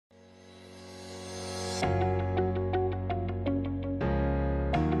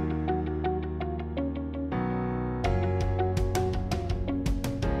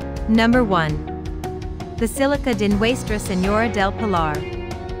Number 1. Basilica de Nuestra Señora del Pilar.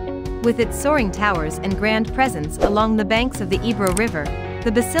 With its soaring towers and grand presence along the banks of the Ebro River,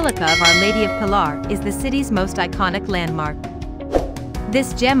 the Basilica of Our Lady of Pilar is the city's most iconic landmark.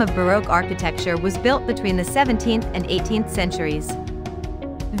 This gem of baroque architecture was built between the 17th and 18th centuries.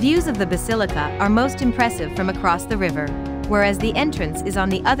 Views of the basilica are most impressive from across the river, whereas the entrance is on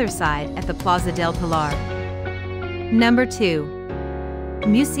the other side at the Plaza del Pilar. Number 2.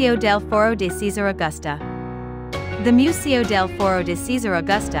 Museo del Foro de Cesar Augusta. The Museo del Foro de Cesar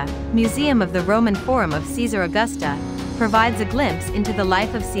Augusta, Museum of the Roman Forum of Caesar Augusta, provides a glimpse into the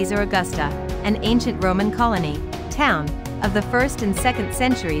life of Caesar Augusta, an ancient Roman colony, town, of the 1st and 2nd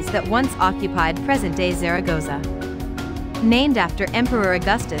centuries that once occupied present-day Zaragoza. Named after Emperor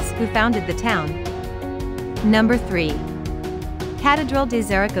Augustus, who founded the town. Number 3. Cathedral de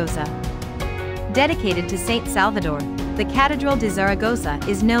Zaragoza. Dedicated to Saint Salvador, the Cathedral de Zaragoza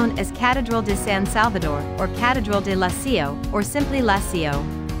is known as Cathedral de San Salvador or Cathedral de Lacio, or simply Lacio.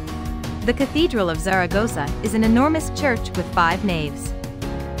 The Cathedral of Zaragoza is an enormous church with 5 naves.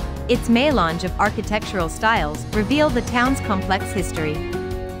 Its melange of architectural styles reveal the town's complex history.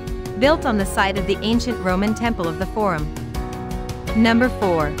 Built on the site of the ancient Roman Temple of the Forum. Number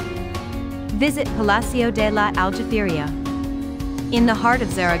 4. Visit Palacio de la Aljafería. In the heart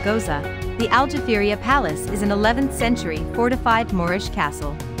of Zaragoza, the Aljafería Palace is an 11th century fortified Moorish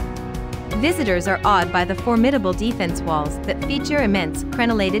castle. Visitors are awed by the formidable defense walls that feature immense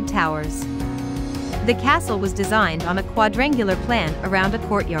crenellated towers. The castle was designed on a quadrangular plan around a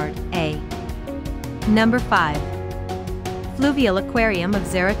courtyard. Number 5. Fluvial Aquarium of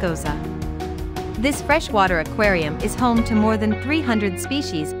Zaragoza. This freshwater aquarium is home to more than 300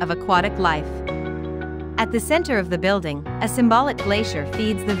 species of aquatic life. At the center of the building, a symbolic glacier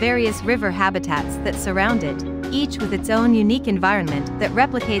feeds the various river habitats that surround it, each with its own unique environment that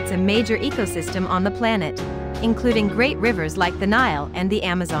replicates a major ecosystem on the planet, including great rivers like the Nile and the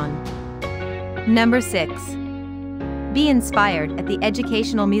Amazon. Number 6. Be inspired at the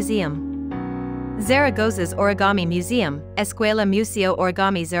Educational Museum. Zaragoza's Origami Museum, Escuela Museo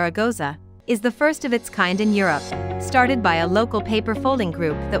Origami Zaragoza, is the first of its kind in Europe, started by a local paper folding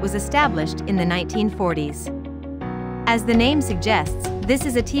group that was established in the 1940s. As the name suggests, this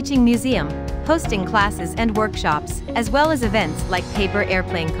is a teaching museum, hosting classes and workshops, as well as events like paper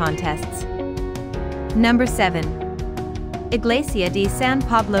airplane contests. Number 7. Iglesia de San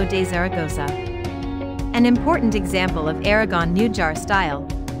Pablo de Zaragoza. An important example of Aragon Mudéjar-style,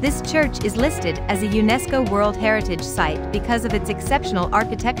 this church is listed as a UNESCO World Heritage Site because of its exceptional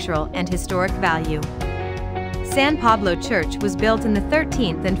architectural and historic value. San Pablo Church was built in the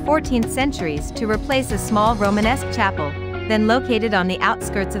 13th and 14th centuries to replace a small Romanesque chapel, then located on the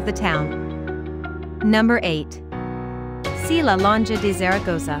outskirts of the town. Number 8. See La Lonja de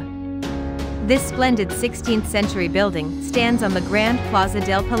Zaragoza. This splendid 16th century building stands on the Grand Plaza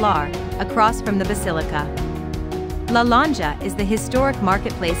del Pilar, across from the Basilica. La Lonja is the historic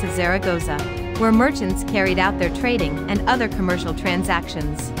marketplace of Zaragoza, where merchants carried out their trading and other commercial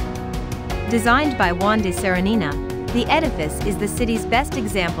transactions. Designed by Juan de Serenina, the edifice is the city's best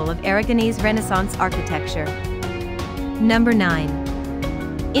example of Aragonese Renaissance architecture. Number 9.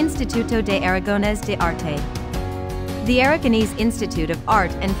 Instituto de Aragones de Arte. The Aragonese Institute of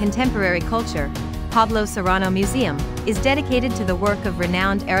Art and Contemporary Culture, Pablo Serrano Museum, is dedicated to the work of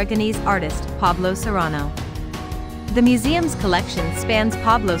renowned Aragonese artist Pablo Serrano. The museum's collection spans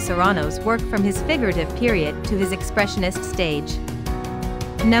Pablo Serrano's work from his figurative period to his expressionist stage.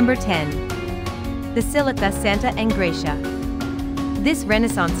 Number 10. Basilica Santa Engracia. This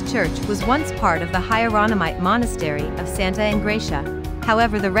Renaissance church was once part of the Hieronymite monastery of Santa Engracia,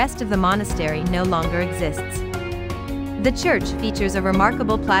 however the rest of the monastery no longer exists. The church features a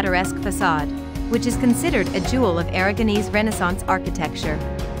remarkable plateresque facade, which is considered a jewel of Aragonese Renaissance architecture.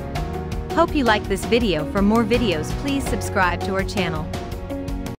 Hope you like this video. For more videos, please subscribe to our channel.